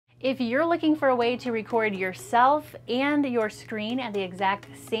If you're looking for a way to record yourself and your screen at the exact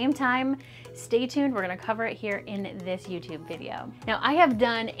same time, stay tuned. We're going to cover it here in this YouTube video. Now, I have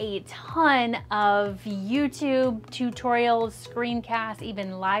done a ton of YouTube tutorials, screencasts,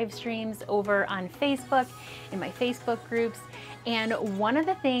 even live streams over on Facebook, in my Facebook groups. And one of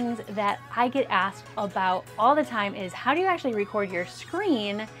the things that I get asked about all the time is, how do you actually record your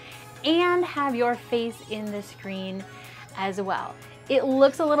screen and have your face in the screen as well? It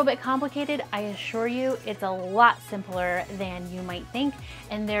looks a little bit complicated. I assure you, it's a lot simpler than you might think.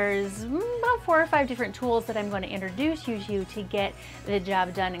 And there's about 4 or 5 different tools that I'm going to introduce you to get the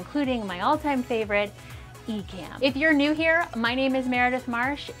job done, including my all-time favorite, Ecamm. If you're new here, my name is Meredith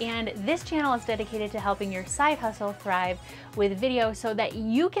Marsh, and this channel is dedicated to helping your side hustle thrive with video so that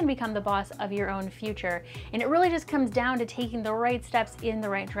you can become the boss of your own future. And it really just comes down to taking the right steps in the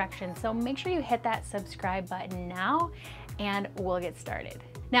right direction. So make sure you hit that subscribe button now, and we'll get started.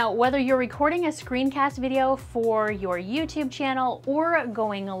 Now, whether you're recording a screencast video for your YouTube channel or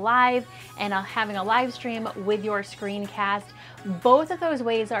going live and having a live stream with your screencast, both of those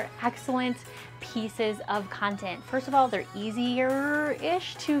ways are excellent pieces of content. First of all, they're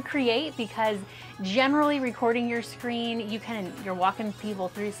easier-ish to create because generally recording your screen, you're walking people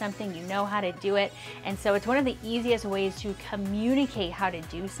through something, you know how to do it. And so it's one of the easiest ways to communicate how to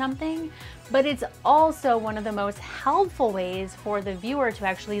do something, but it's also one of the most helpful ways for the viewer to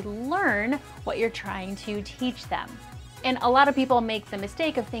actually learn what you're trying to teach them. And a lot of people make the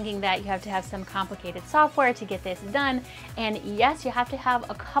mistake of thinking that you have to have some complicated software to get this done. And yes, you have to have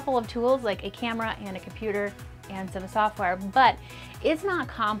a couple of tools like a camera and a computer and some software, but it's not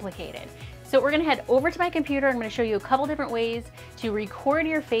complicated. So we're gonna head over to my computer. I'm gonna show you a couple different ways to record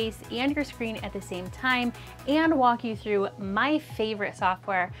your face and your screen at the same time and walk you through my favorite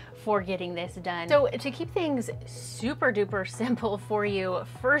software for getting this done. So to keep things super duper simple for you,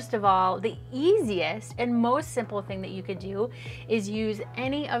 first of all, the easiest and most simple thing that you could do is use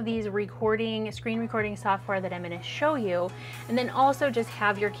any of these screen recording software that I'm gonna show you, and then also just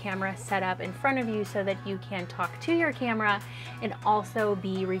have your camera set up in front of you so that you can talk to your camera and also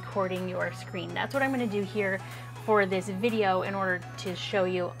be recording your screen. That's what I'm gonna do here for this video in order to show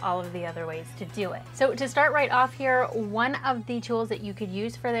you all of the other ways to do it. So to start right off here, one of the tools that you could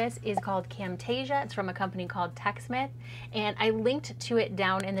use for this is called Camtasia. It's from a company called TechSmith, and I linked to it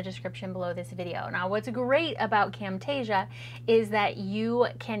down in the description below this video. Now, what's great about Camtasia is that you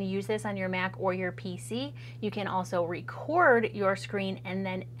can use this on your Mac or your PC. You can also record your screen and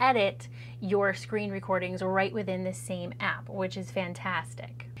then edit your screen recordings right within the same app, which is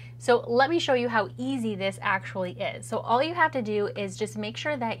fantastic. So let me show you how easy this actually is. So all you have to do is just make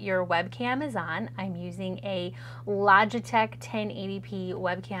sure that your webcam is on. I'm using a Logitech 1080p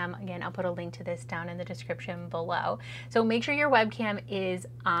webcam. Again, I'll put a link to this down in the description below. So make sure your webcam is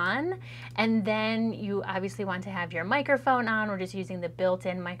on, and then you obviously want to have your microphone on. We're just using the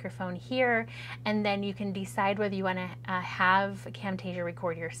built-in microphone here, and then you can decide whether you want to have Camtasia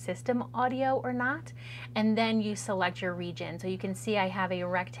record your system audio or not, and then you select your region. So you can see I have a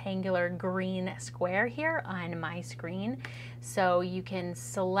rectangular green square here on my screen, so you can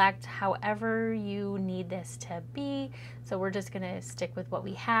select however you need this to be. So we're just gonna stick with what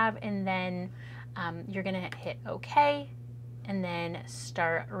we have, and then you're gonna hit OK and then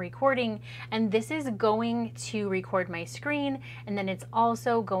start recording. And this is going to record my screen, and then it's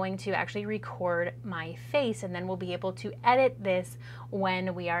also going to actually record my face, and then we'll be able to edit this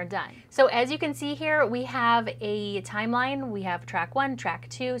when we are done. So as you can see here, we have a timeline. We have track 1, track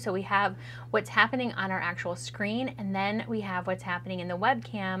 2. So we have what's happening on our actual screen, and then we have what's happening in the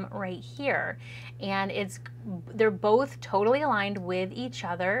webcam right here. And they're both totally aligned with each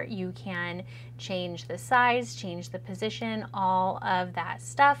other. You can change the size, change the position, all of that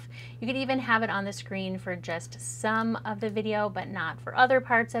stuff. You could even have it on the screen for just some of the video, but not for other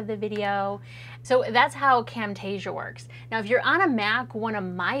parts of the video. So that's how Camtasia works. Now, if you're on a Mac, one of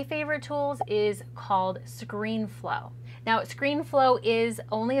my favorite tools is called ScreenFlow. Now, ScreenFlow is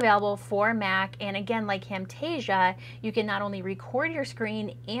only available for Mac, and again, like Camtasia, you can not only record your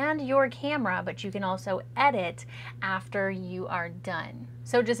screen and your camera, but you can also edit after you are done.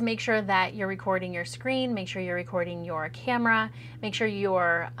 So just make sure that you're recording your screen, make sure you're recording your camera, make sure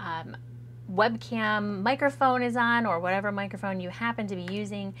your webcam microphone is on, or whatever microphone you happen to be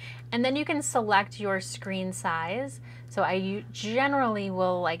using, and then you can select your screen size. So I generally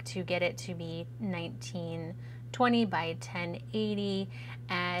will like to get it to be 1920 by 1080,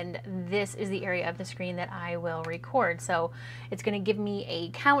 and this is the area of the screen that I will record. So it's going to give me a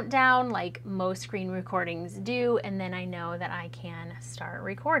countdown like most screen recordings do, and then I know that I can start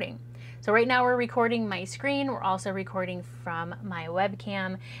recording. So right now we're recording my screen. We're also recording from my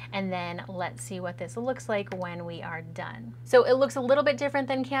webcam. And then let's see what this looks like when we are done. So it looks a little bit different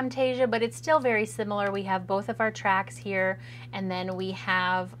than Camtasia, but it's still very similar. We have both of our tracks here, and then we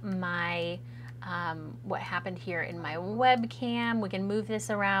have my what happened here in my webcam. We can move this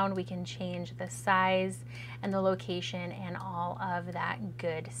around, we can change the size and the location and all of that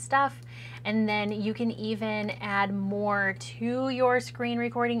good stuff. And then you can even add more to your screen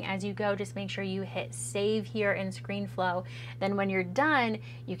recording as you go. Just make sure you hit save here in ScreenFlow. Then when you're done,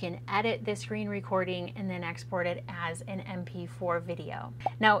 you can edit the screen recording and then export it as an MP4 video.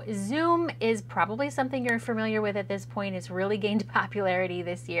 Now, Zoom is probably something you're familiar with at this point. It's really gained popularity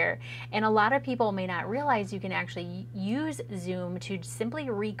this year, and a lot of people may not realize you can actually use Zoom to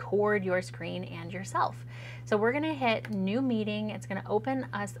simply record your screen and yourself. So we're going to hit new meeting. It's going to open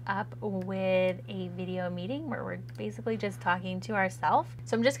us up with a video meeting where we're basically just talking to ourselves.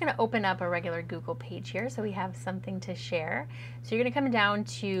 So I'm just going to open up a regular Google page here so we have something to share. So you're going to come down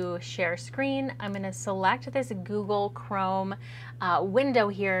to share screen. I'm going to select this Google Chrome window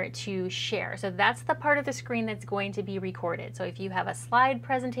here to share. So that's the part of the screen that's going to be recorded. So if you have a slide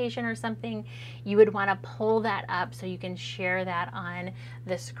presentation or something, you would want to pull that up so you can share that on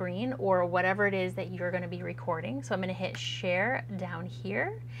the screen or whatever it is that you're going to be recording. So I'm going to hit share down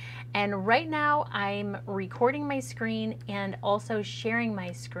here. And right now I'm recording my screen and also sharing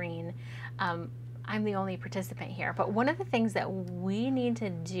my screen. I'm the only participant here, but one of the things that we need to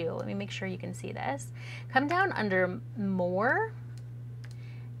do, let me make sure you can see this, come down under more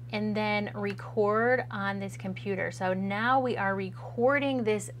and then record on this computer. So now we are recording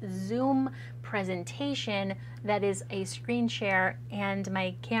this Zoom presentation that is a screen share, and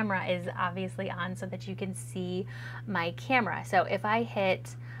my camera is obviously on so that you can see my camera. So if I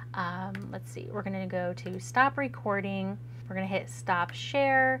hit, let's see, we're gonna go to stop recording, we're gonna hit stop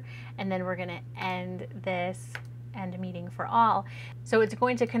share, and then we're gonna end this end meeting for all. So it's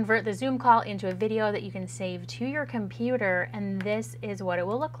going to convert the Zoom call into a video that you can save to your computer, and this is what it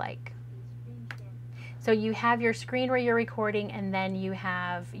will look like. So you have your screen where you're recording, and then you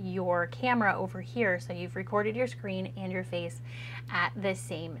have your camera over here. So you've recorded your screen and your face at the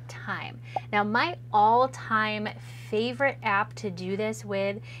same time. Now, my all-time favorite app to do this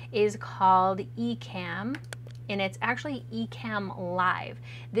with is called Ecamm. And it's actually Ecamm Live.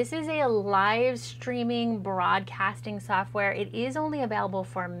 This is a live streaming broadcasting software. It is only available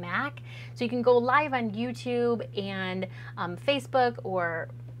for Mac, so you can go live on YouTube and Facebook or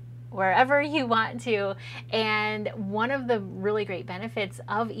wherever you want to. And one of the really great benefits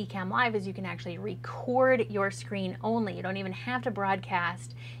of Ecamm Live is you can actually record your screen only. You don't even have to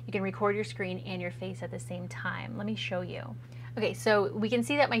broadcast. You can record your screen and your face at the same time. Let me show you. Okay, so we can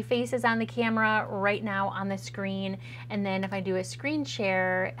see that my face is on the camera right now on the screen, and then if I do a screen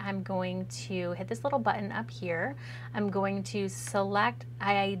share, I'm going to hit this little button up here. I'm going to select,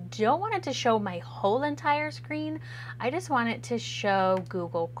 I don't want it to show my whole entire screen, I just want it to show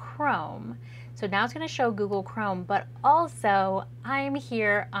Google Chrome. So now it's going to show Google Chrome, but also I'm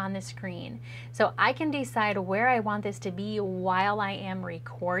here on the screen. So I can decide where I want this to be while I am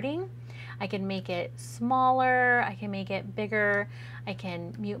recording. I can make it smaller, I can make it bigger, I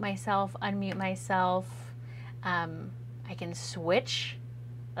can mute myself, unmute myself, I can switch.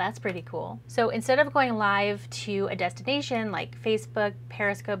 That's pretty cool. So instead of going live to a destination like Facebook,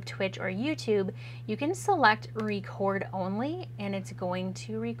 Periscope, Twitch, or YouTube, you can select record only, and it's going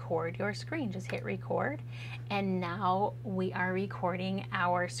to record your screen. Just hit record, and now we are recording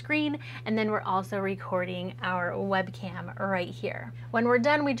our screen, and then we're also recording our webcam right here. When we're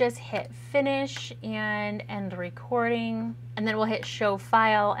done, we just hit finish and end recording, and then we'll hit show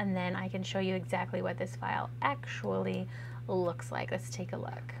file, and then I can show you exactly what this file actually looks like. Let's take a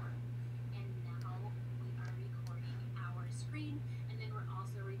look. And now we are recording our screen, and then we're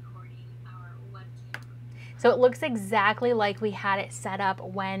also recording our webcam. So it looks exactly like we had it set up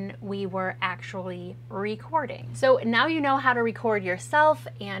when we were actually recording. So now you know how to record yourself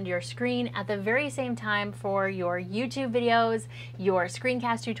and your screen at the very same time for your YouTube videos, your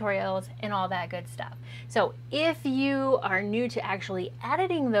screencast tutorials, and all that good stuff. So if you are new to actually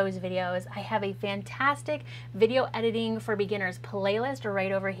editing those videos, I have a fantastic video editing for beginners playlist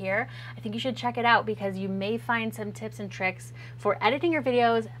right over here. I think you should check it out because you may find some tips and tricks for editing your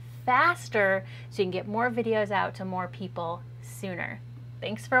videos faster so you can get more videos out to more people sooner.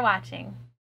 Thanks for watching.